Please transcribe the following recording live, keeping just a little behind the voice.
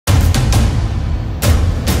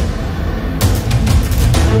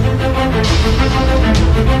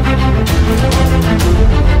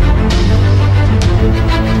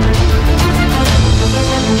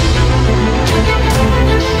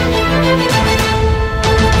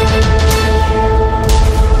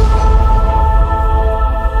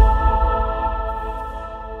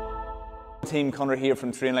Hunter here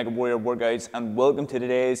from Train Like a Warrior Workouts, and welcome to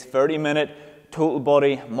today's 30-minute total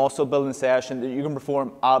body muscle building session that you can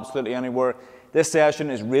perform absolutely anywhere. This session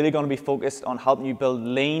is really going to be focused on helping you build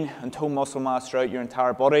lean and tone muscle mass throughout your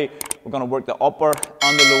entire body. We're going to work the upper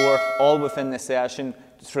and the lower all within this session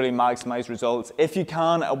to really maximize results. If you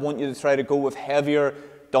can, I want you to try to go with heavier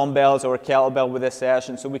dumbbells or a kettlebell with this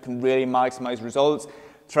session so we can really maximize results.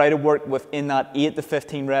 Try to work within that 8 to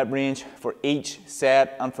 15 rep range for each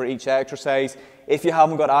set and for each exercise. If you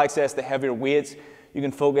haven't got access to heavier weights, you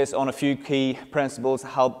can focus on a few key principles to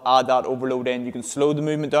help add that overload in. You can slow the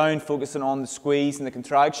movement down, focusing on the squeeze and the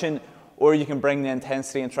contraction, or you can bring the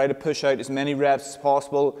intensity and try to push out as many reps as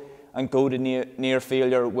possible and go to near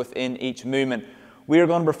failure within each movement. We are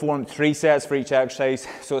going to perform 3 sets for each exercise,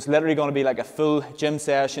 so it's literally going to be like a full gym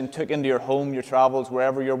session took into your home, your travels,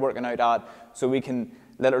 wherever you're working out at, so we can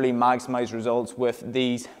literally maximize results with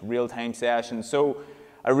these real-time sessions. So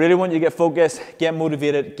I really want you to get focused, get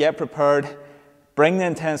motivated, get prepared, bring the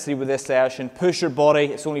intensity with this session, push your body.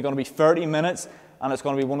 It's only going to be 30 minutes and it's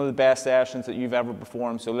going to be one of the best sessions that you've ever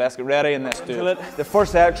performed. So let's get ready and let's do it. The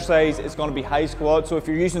first exercise is going to be high squat. So if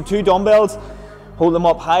you're using 2 dumbbells, hold them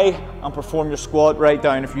up high and perform your squat right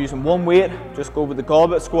down. If you're using 1 weight, just go with the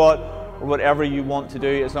goblet squat or whatever you want to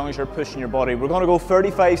do as long as you're pushing your body. We're going to go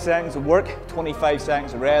 35 seconds of work, 25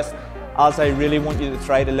 seconds of rest, as I really want you to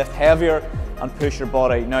try to lift heavier and push your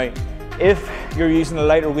body. Now, if you're using a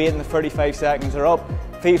lighter weight and the 35 seconds are up,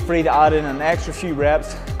 feel free to add in an extra few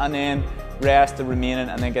reps and then rest the remaining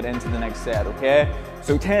and then get into the next set, okay?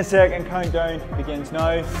 So 10-second countdown begins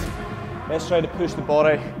now. Let's try to push the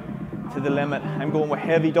body to the limit. I'm going with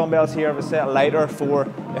heavy dumbbells here. I have a set lighter for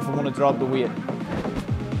if I want to drop the weight.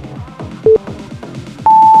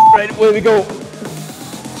 Right, away we go.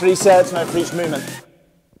 3 sets now for each movement.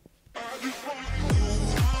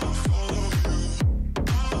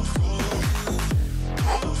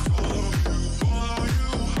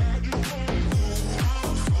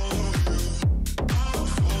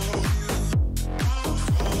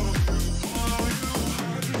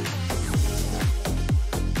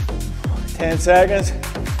 Ten seconds.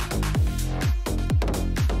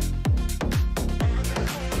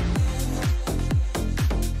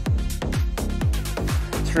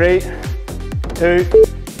 3, 2,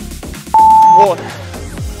 1.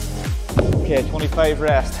 Okay, 25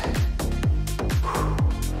 rest.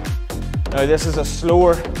 Now this is a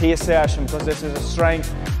slower pace session because this is a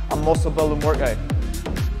strength and muscle building workout.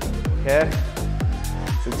 Okay?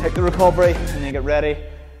 So take the recovery and then get ready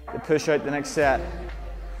to push out the next set.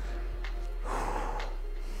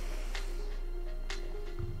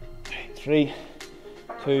 3,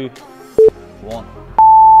 2, 1.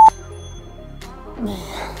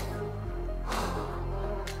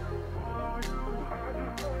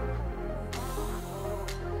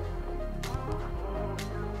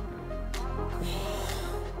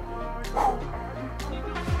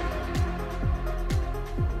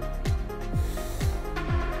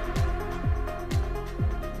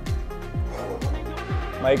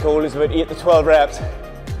 My goal is about 8 to 12 reps.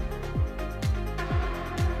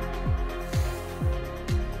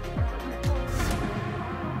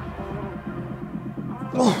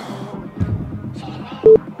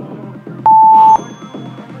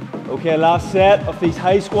 Okay, last set of these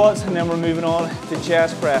high squats and then we're moving on to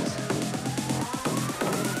chest press.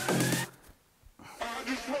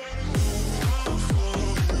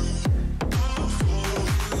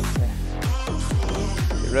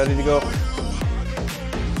 Get ready to go.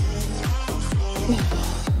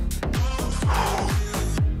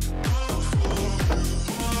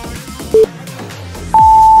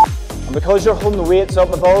 And because you're holding the weights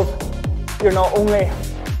up above, you're not only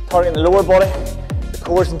targeting the lower body, the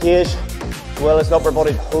core is engaged, as well as the upper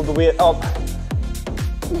body to hold the weight up.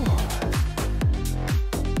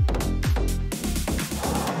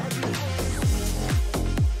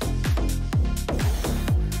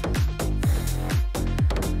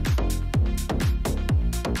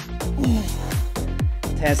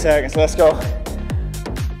 Ten seconds, let's go.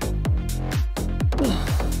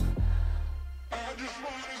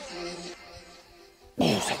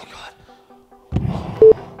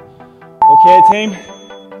 Okay team,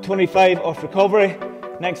 25 off recovery.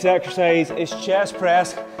 Next exercise is chest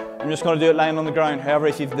press. I'm just going to do it lying on the ground. However,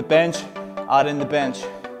 if you have the bench, add in the bench.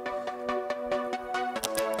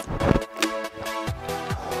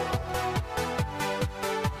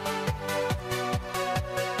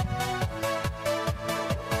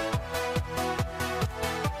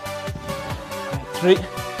 Three,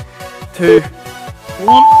 2,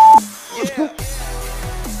 1. Let's go.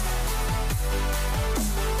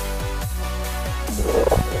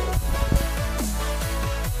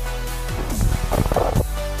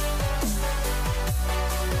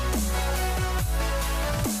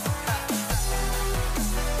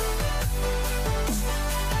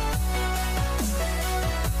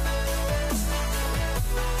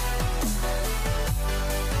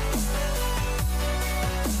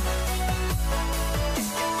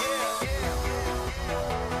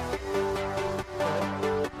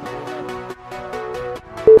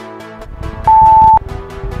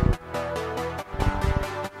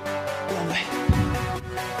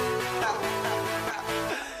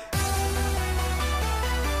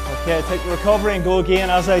 Take the recovery and go again.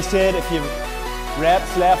 As I said, if you've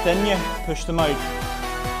reps left in you, push them out.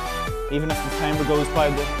 Even if the timer goes by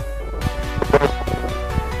the...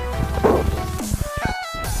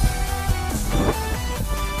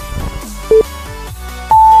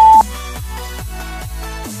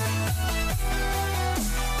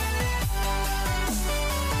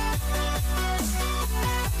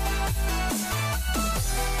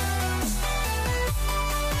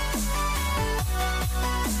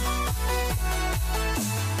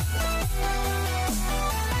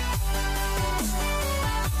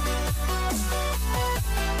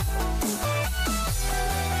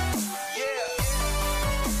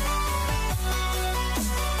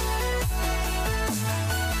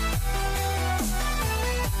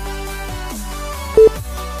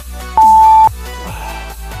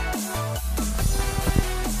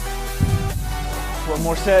 One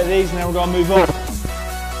more set of these and then we're going to move on.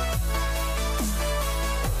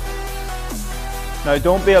 Now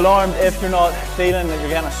don't be alarmed if you're not feeling that you're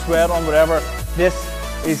getting a sweat on whatever. This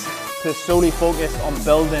is to solely focus on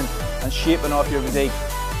building and shaping off your physique.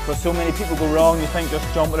 Because so many people go wrong, you think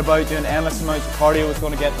just jumping about doing endless amounts of cardio is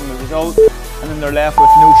going to get them the result, and then they're left with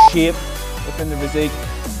no shape within the physique.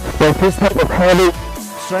 So this type of heavy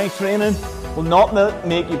strength training will not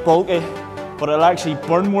make you bulky, but it'll actually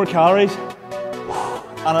burn more calories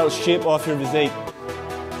and it'll shape off your physique.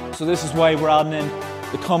 So this is why we're adding in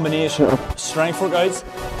the combination of strength workouts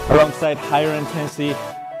alongside higher intensity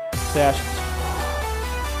sessions.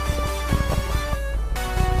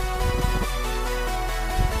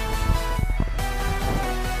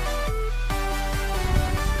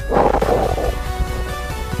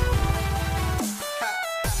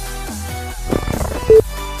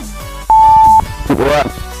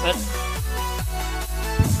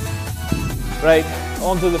 Right,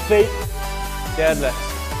 onto the feet, deadlifts.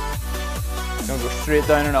 Gonna go straight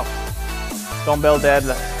down and up. Dumbbell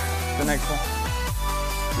deadlift, the next one.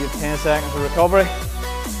 You have 10 seconds of recovery.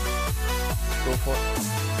 Go for it.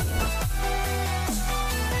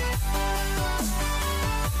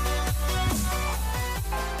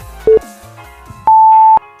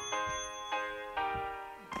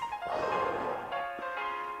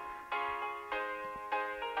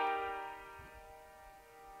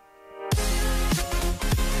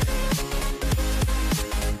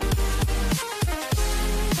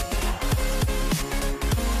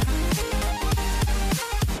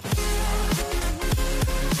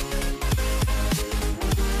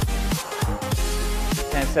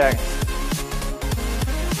 Seconds.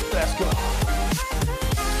 Let's go.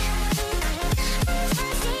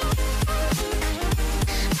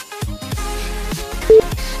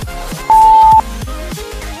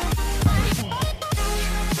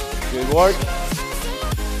 Good work.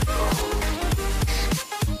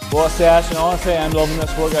 What a session. Honestly, I'm loving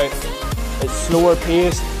this workout. It's slower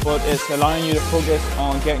paced, but it's allowing you to focus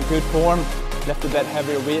on getting good form, lift a bit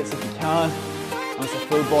heavier weights if you can, and it's a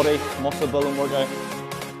full body muscle building workout.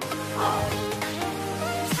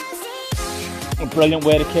 A brilliant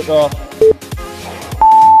way to kick off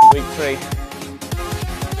week 3.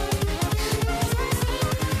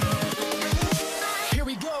 Here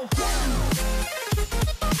we go.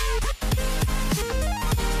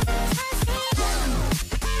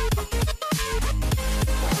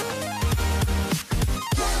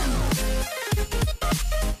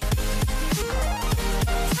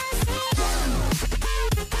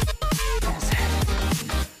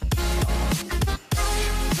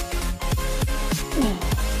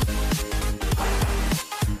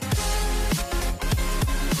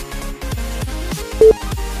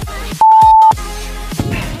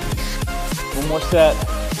 One more set.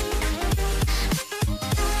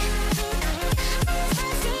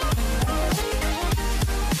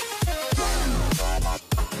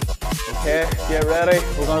 Okay, get ready.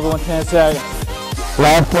 We're gonna go in 10 seconds.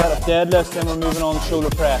 Last set of deadlifts, then we're moving on to shoulder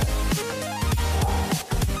press.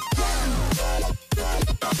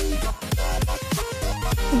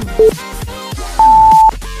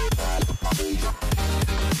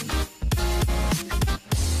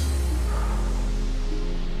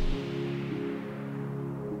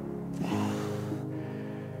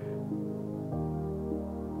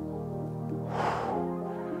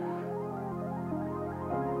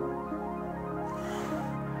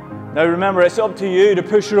 Now remember, it's up to you to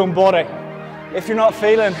push your own body. If you're not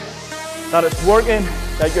feeling that it's working,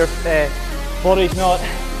 that your body's not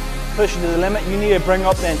pushing to the limit, you need to bring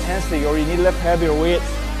up the intensity or you need to lift heavier weights,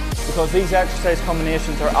 because these exercise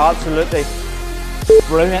combinations are absolutely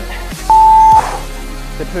brilliant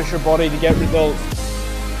to push your body to get results.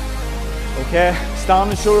 Okay,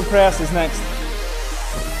 standing shoulder press is next.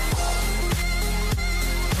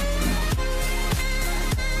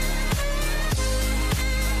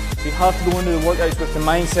 So you have to go into the workouts with the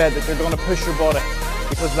mindset that you're going to push your body,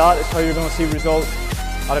 because that is how you're going to see results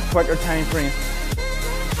at a quicker time frame.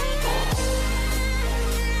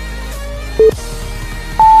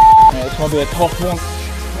 Yeah, it's going to be a tough one,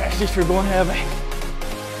 especially if you're going heavy.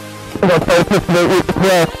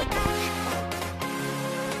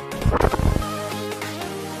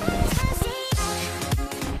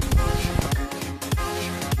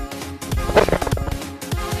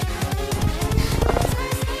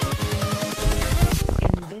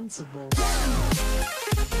 Invincible.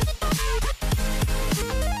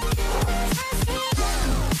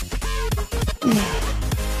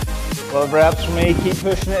 12 reps for me, keep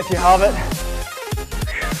pushing it if you have it.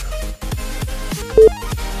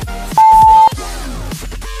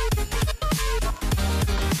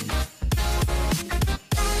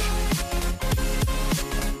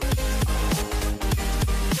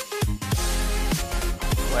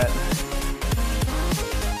 Sweat.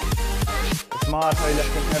 It's mad how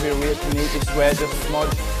lifting heavier weights you need to sweat just as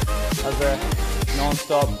much as a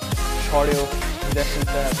non-stop cardio conditioning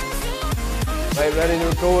set. Right, ready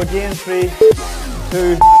to go again. 3,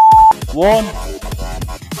 2, 1.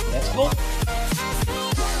 Let's go.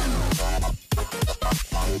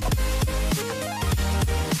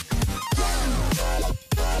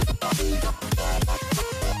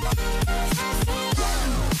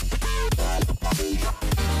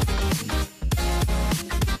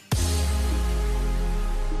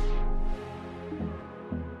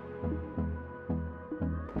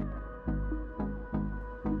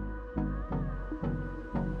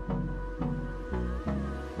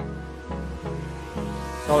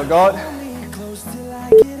 All I got.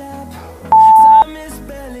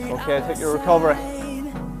 Okay, take your recovery.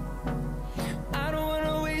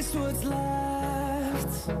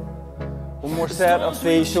 One more set of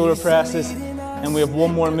these shoulder presses, and we have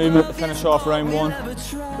one more movement to finish off round 1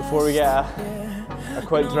 before we get a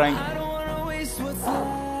quick drink.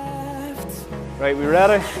 Right, we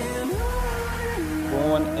ready?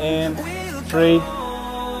 Going in 3,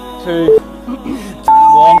 2,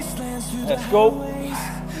 1. Let's go.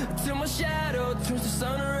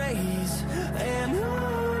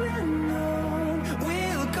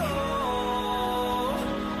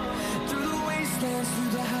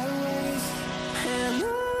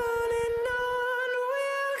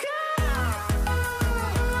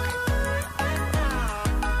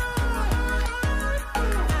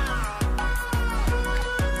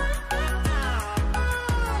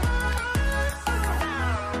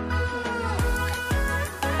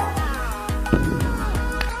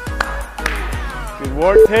 Good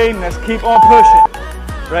work, team. Let's keep on pushing.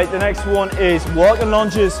 Right, the next one is walking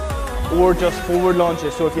lunges or just forward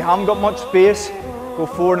lunges. So if you haven't got much space, go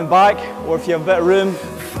forward and back, or if you have a bit of room,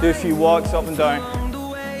 do a few walks up and down.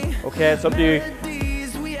 Okay, it's up to you,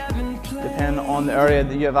 depending on the area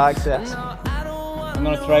that you have access. I'm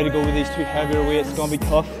going to try to go with these 2 heavier weights. It's going to be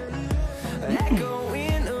tough.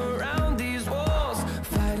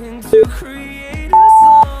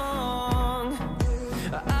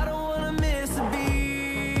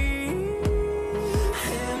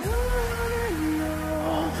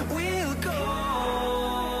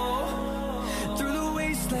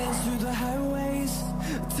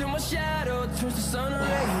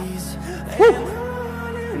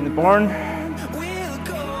 In the barn.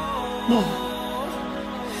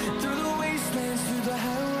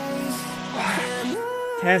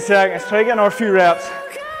 10 seconds. Try getting our few reps.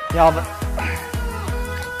 You have it.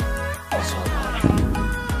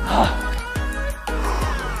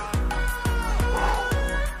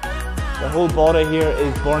 The whole body here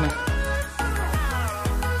is burning.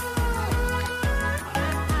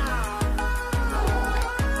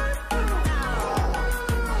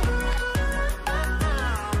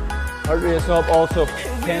 Heart rate is up also.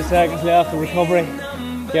 10 seconds left of recovery.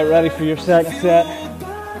 Get ready for your second set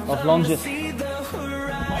of lunges.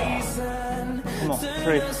 Come on,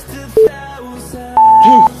 3,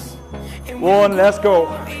 2, 1, let's go.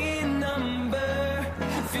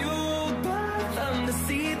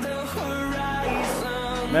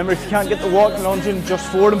 Remember, if you can't get the walking lunging,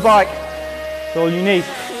 just forward and back. That's all you need.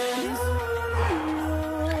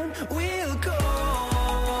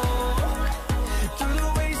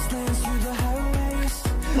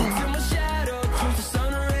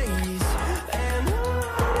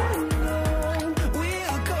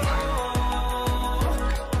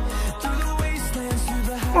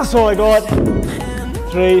 That's all I got.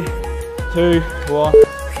 3, 2, 1.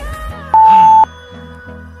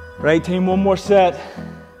 Right, team, one more set.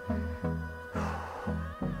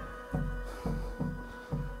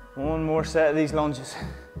 One more set of these lunges.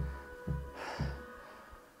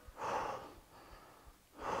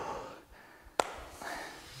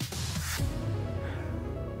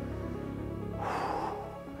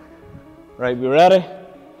 Right, we ready?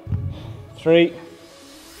 3,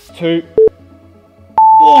 2,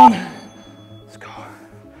 1. Let's go.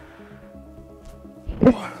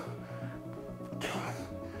 1, 2,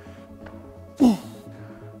 1.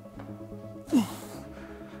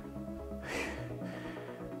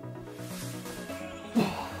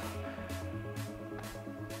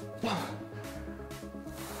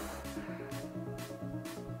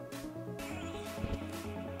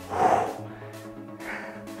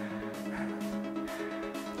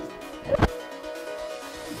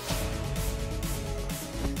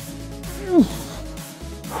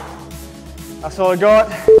 That's all I got.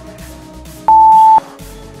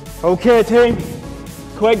 Okay team,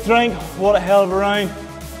 quick drink, what a hell of a round.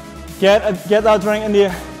 Get that drink into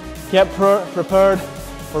you, get prepared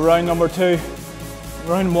for round number 2.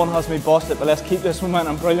 Round 1 has me busted, but let's keep this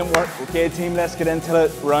momentum, brilliant work. Okay team, let's get into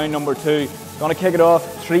it, round number 2. Gonna kick it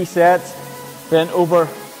off, 3 sets, bent over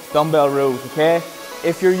dumbbell rows, okay?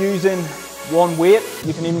 If you're using one weight,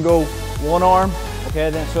 you can even go one arm, okay,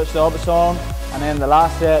 then switch the opposite arm. And then the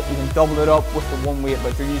last set, you can double it up with the one weight.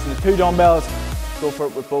 But if you're using the 2 dumbbells, go for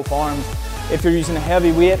it with both arms. If you're using a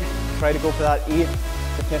heavy weight, try to go for that 8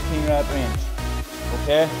 to 15 rep range.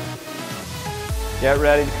 Okay? Get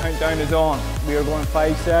ready, the countdown is on. We are going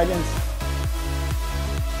 5 seconds.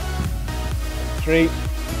 3,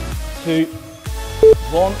 2,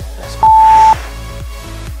 1, let's go.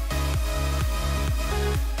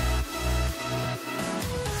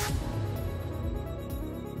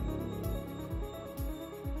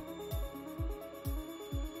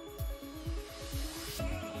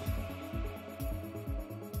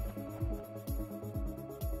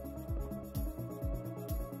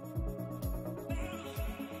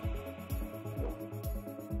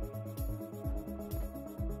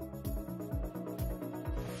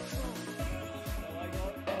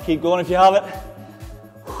 Keep going if you have it.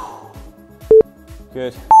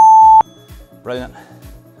 Good. Brilliant.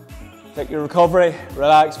 Take your recovery,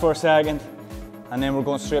 relax for a second, and then we're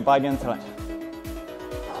going straight back into it.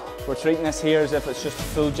 We're treating this here as if it's just a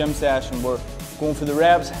full gym session. We're going for the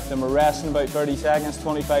reps, then we're resting about 30 seconds,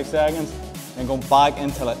 25 seconds, and going back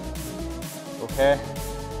into it. Okay?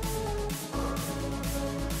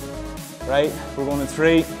 Right, we're going in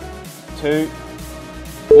 3, 2,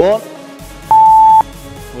 1.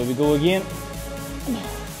 Here we go again.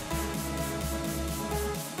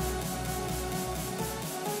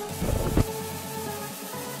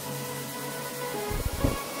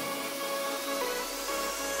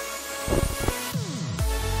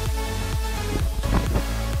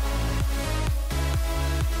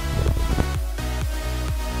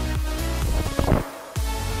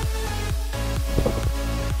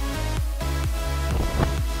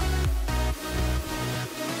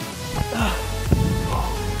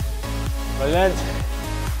 Brilliant.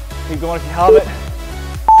 Keep going if you have it.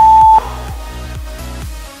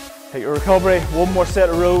 Take your recovery, one more set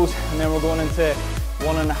of rows, and then we're going into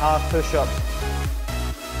 1.5 push-ups.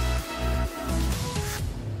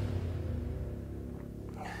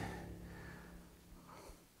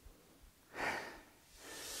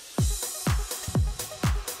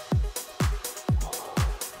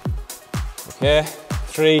 Okay,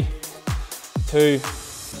 3, 2,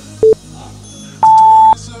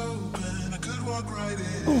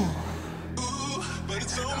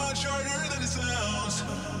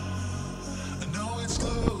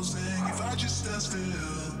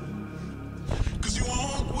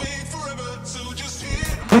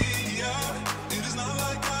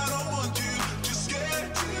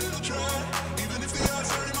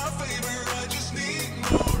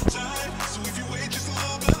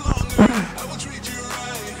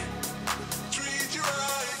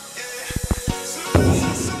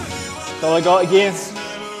 that's all I got again.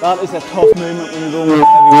 That is a tough movement when you're going with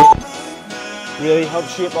heavy weight. Really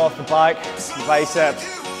helps shape off the back, the biceps,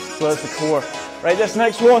 as well as the core. Right, this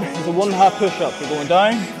next one is a 1.5 push-up. You're going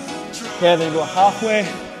down, okay, then you go halfway,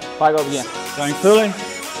 back up again. Down fully,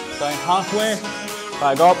 down halfway,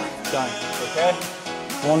 back up, down, okay?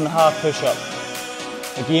 1.5 push-up.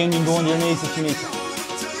 Again, you can go on your knees if you need to.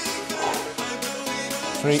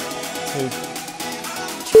 3, 2,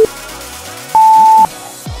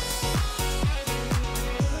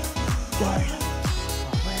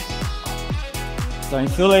 down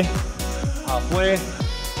fully, halfway,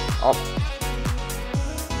 up.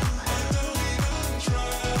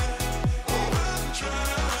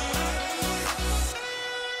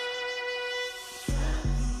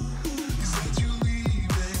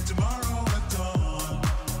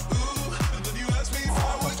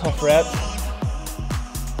 Tough rep.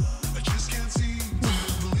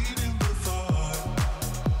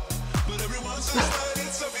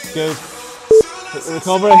 Good. Hit the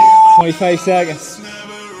recovery, 25 seconds.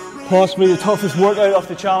 Possibly the toughest workout of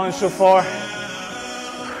the challenge so far.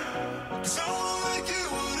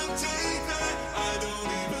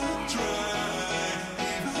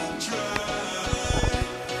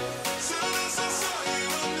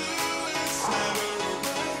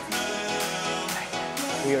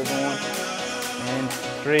 We are going in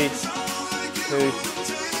 3, 2,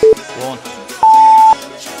 1.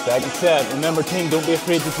 Second set. Remember team, don't be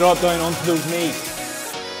afraid to drop down onto those knees.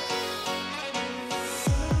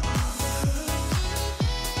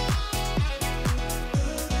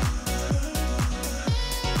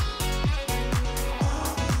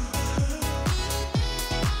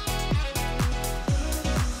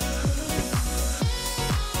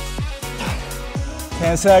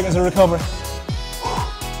 Ten seconds to recover.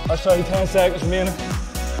 Oh, sorry, 10 seconds remaining.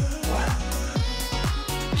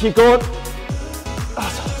 Keep going.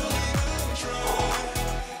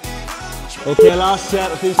 Okay, last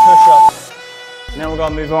set of these push-ups. Now we're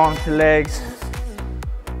gonna move on to legs.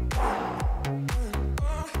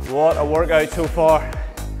 What a workout so far.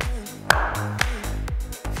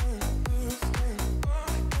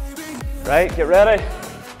 Right, get ready.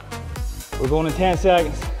 We're going in 10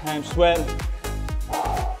 seconds. I'm sweating.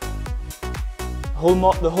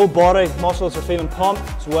 The whole body muscles are feeling pumped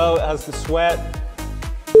as well as the sweat.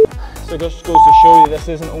 So it just goes to show you this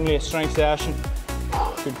isn't only a strength session.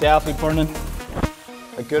 You're definitely burning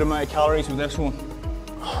a good amount of calories with this one.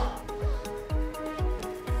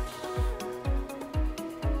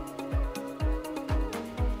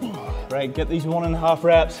 Right, get these 1.5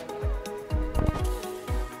 reps.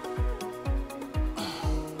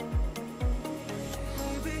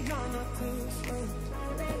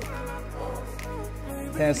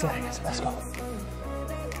 Ten seconds, let's go.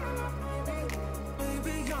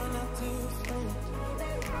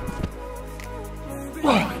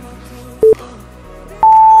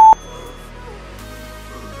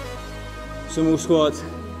 Sumo squats.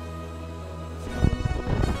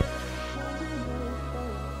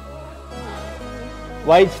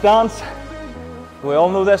 Wide stance. We all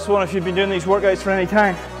know this one if you've been doing these workouts for any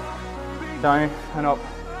time. Down and up.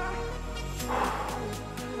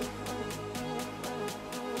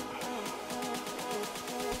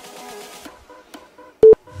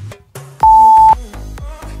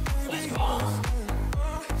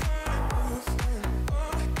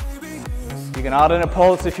 You can add in a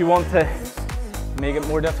pulse if you want to make it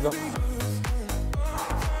more difficult.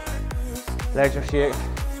 Legs are shaking.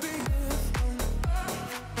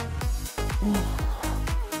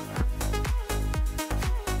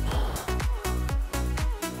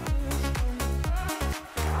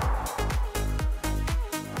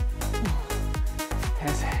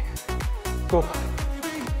 Go.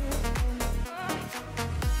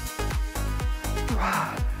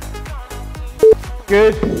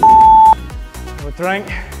 Good. Have a drink.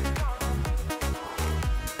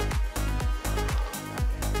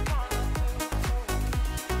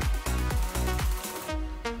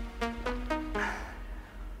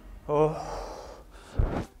 Oh.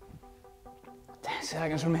 10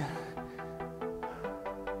 seconds remaining.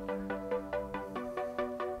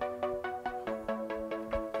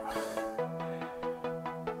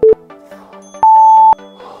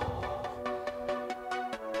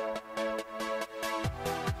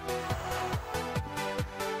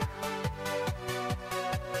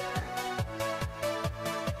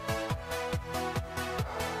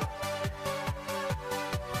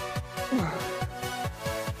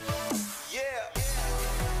 Yeah.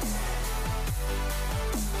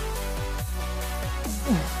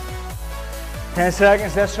 10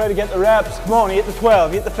 seconds, let's try to get the reps. Come on, you hit the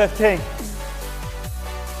 12, you hit the 15.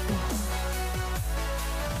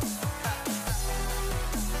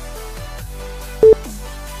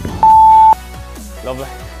 Lovely.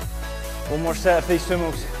 One more set of these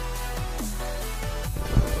sumos.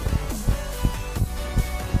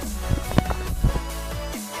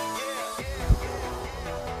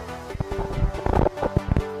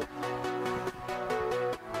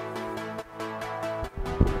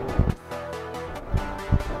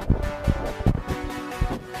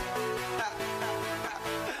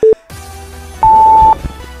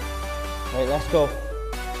 Right, let's go.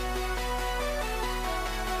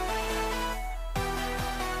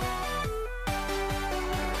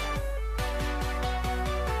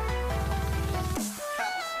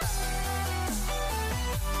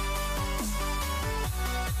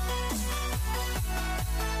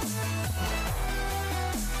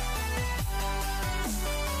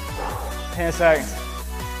 Ten seconds.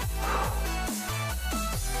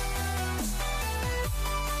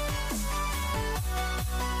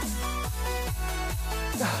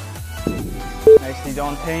 Nicely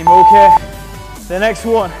done, team. Okay, the next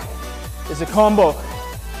one is a combo.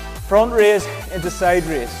 Front raise into side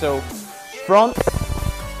raise. So front,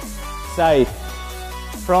 side,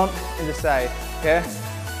 front into side, okay?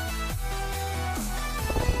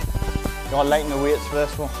 Gotta lighten the weights for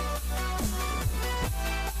this one.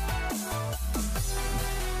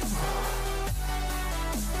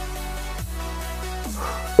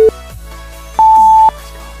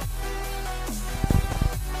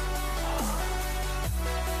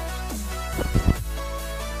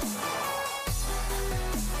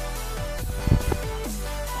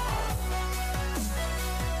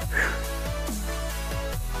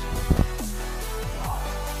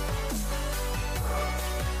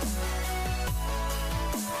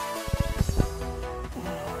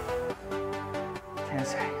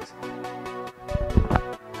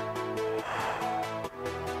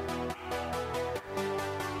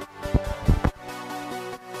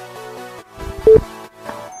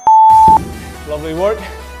 Lovely work.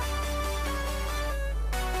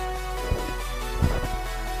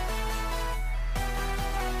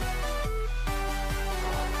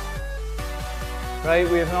 Right,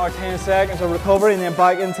 we have another 10 seconds of recovery and then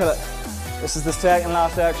back into it. This is the second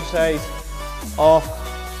last exercise of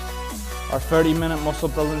our 30-minute muscle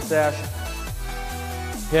building session.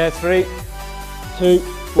 Okay, 3, 2,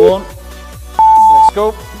 1. Let's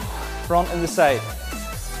go. Front and the side.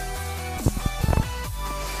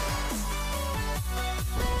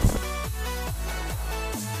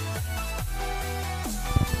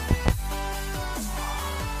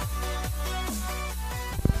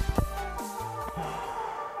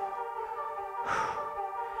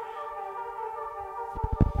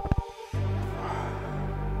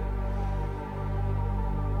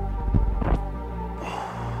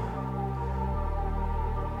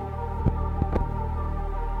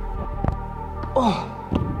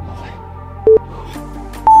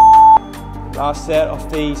 Last set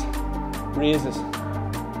of these raises.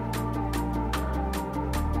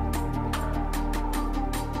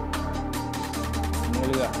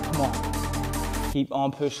 Nearly there. Come on. Keep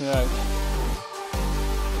on pushing it out.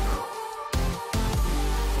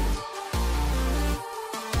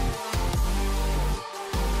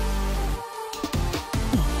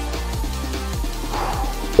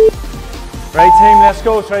 Right, team, let's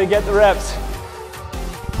go. Try to get the reps.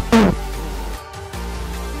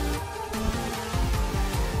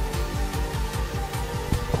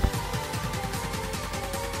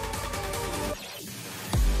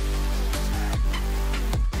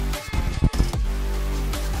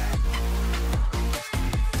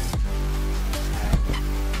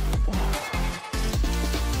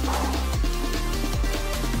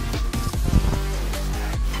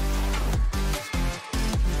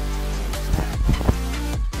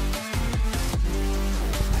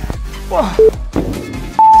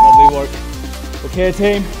 Lovely work. Okay,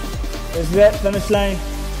 team, this is it, finish line.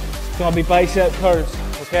 It's going to be bicep curls,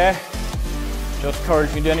 okay? Just curls.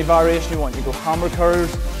 You can do any variation you want. You go hammer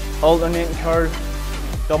curls, alternating curls,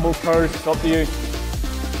 double curls, it's up to you.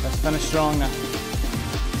 Let's finish strong now.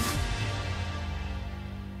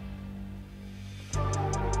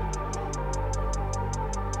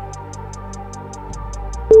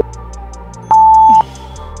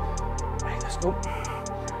 Right, let's go.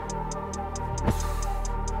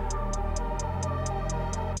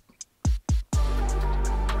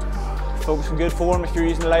 Focus on good form if you're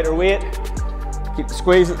using a lighter weight. Keep the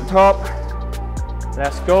squeeze at the top.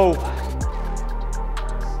 Let's go. 15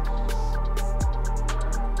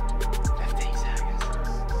 seconds.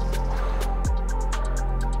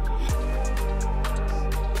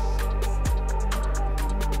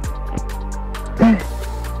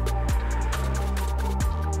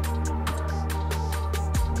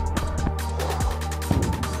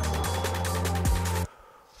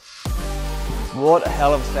 What a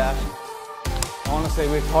hell of a session. Honestly,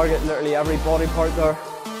 we target literally every body part there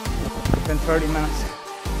within 30 minutes.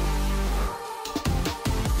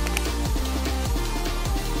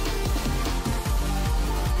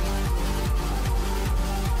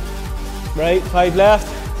 Right, 5 left,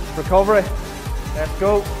 recovery, let's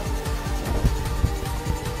go.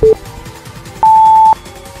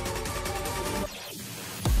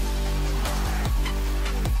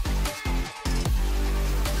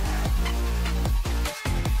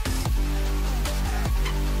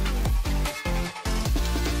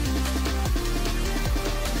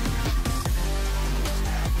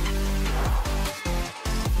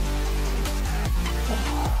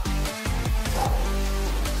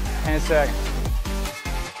 Seconds.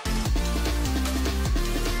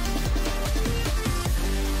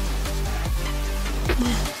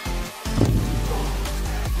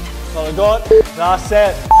 Solid You're good. Last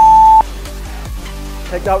set.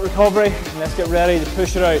 Take that recovery and let's get ready to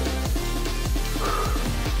push it out.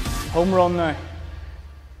 Home run now.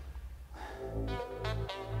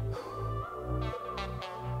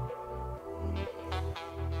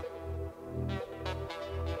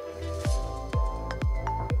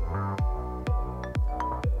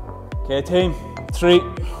 Okay team, 3,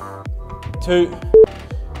 2,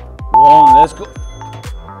 1, let's go.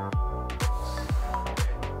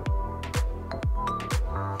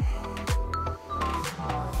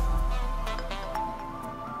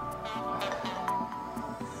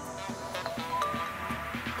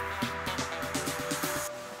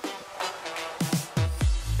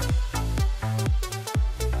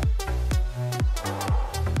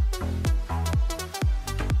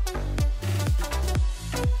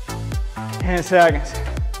 Ten seconds.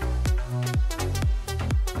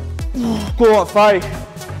 Go on, 5,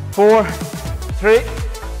 4, 3,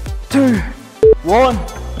 2, 1.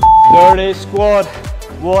 There it is, squad.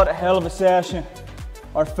 What a hell of a session.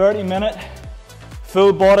 Our 30-minute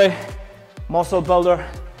full body muscle builder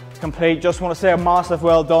complete. Just want to say a massive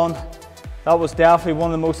well done. That was definitely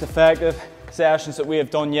one of the most effective sessions that we have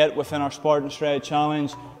done yet within our Spartan Shred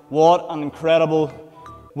Challenge. What an incredible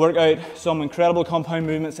workout, some incredible compound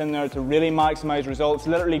movements in there to really maximize results.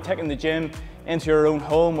 Literally taking the gym into your own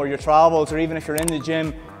home or your travels, or even if you're in the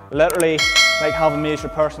gym, literally like having me as your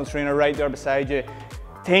personal trainer right there beside you.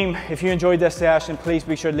 Team, if you enjoyed this session, please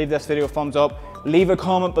be sure to leave this video a thumbs up. Leave a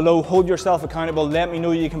comment below, hold yourself accountable, let me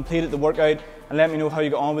know you completed the workout and let me know how you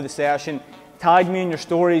got on with the session. Tag me in your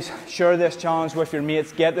stories, share this challenge with your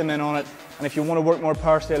mates, get them in on it. And if you want to work more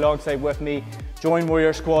personally alongside with me, join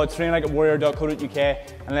Warrior Squad, train like at warrior.co.uk,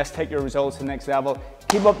 and let's take your results to the next level.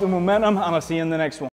 Keep up the momentum and I'll see you in the next one.